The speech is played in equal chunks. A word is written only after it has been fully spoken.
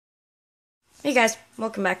Hey guys,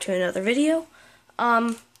 welcome back to another video.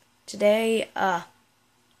 Today,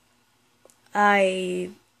 I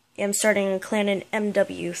am starting a clan in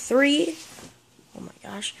MW3. Oh my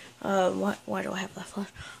gosh. Why do I have that flash?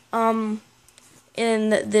 In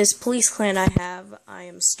this police clan I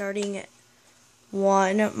am starting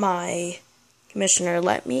one. My commissioner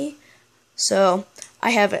let me. So,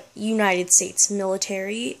 I have United States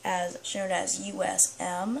military, as shown as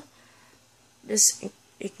USM. Just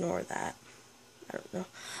ignore that. I don't know.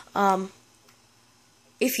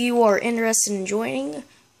 If you are interested in joining,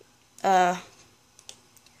 you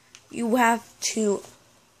have to,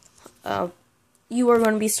 you are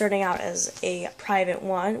going to be starting out as a private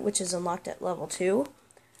 1, which is unlocked at level 2.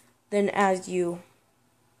 Then as you,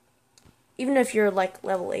 even if you're like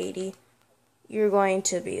level 80, you're going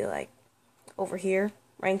to be like over here,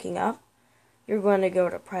 ranking up. You're going to go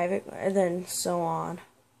to private, and then so on.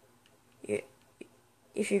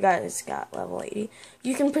 If you guys got level 80.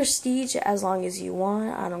 You can prestige as long as you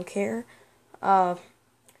want, I don't care. My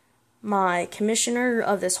commissioner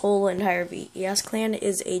of this whole entire VES clan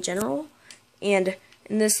is a general, and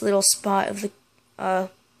in this little spot of the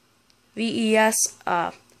VES,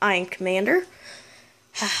 I am commander.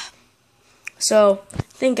 So,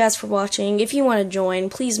 thank you guys for watching. If you want to join,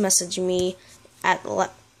 please message me at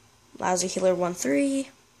LousyHealer13.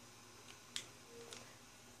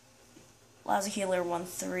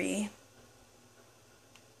 LousyHealer13.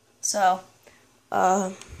 So,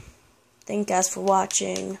 thank you guys for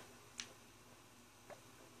watching.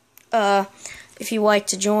 If you like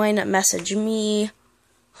to join, message me.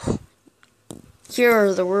 Here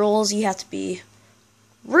are the rules. You have to be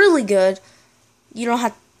really good. You don't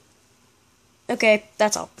have... Okay,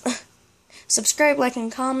 that's all. Subscribe, like,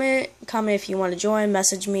 and comment. Comment if you want to join.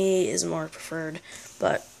 Message me is more preferred.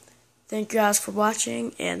 But... thank you guys for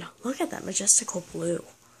watching, and look at that majestical blue.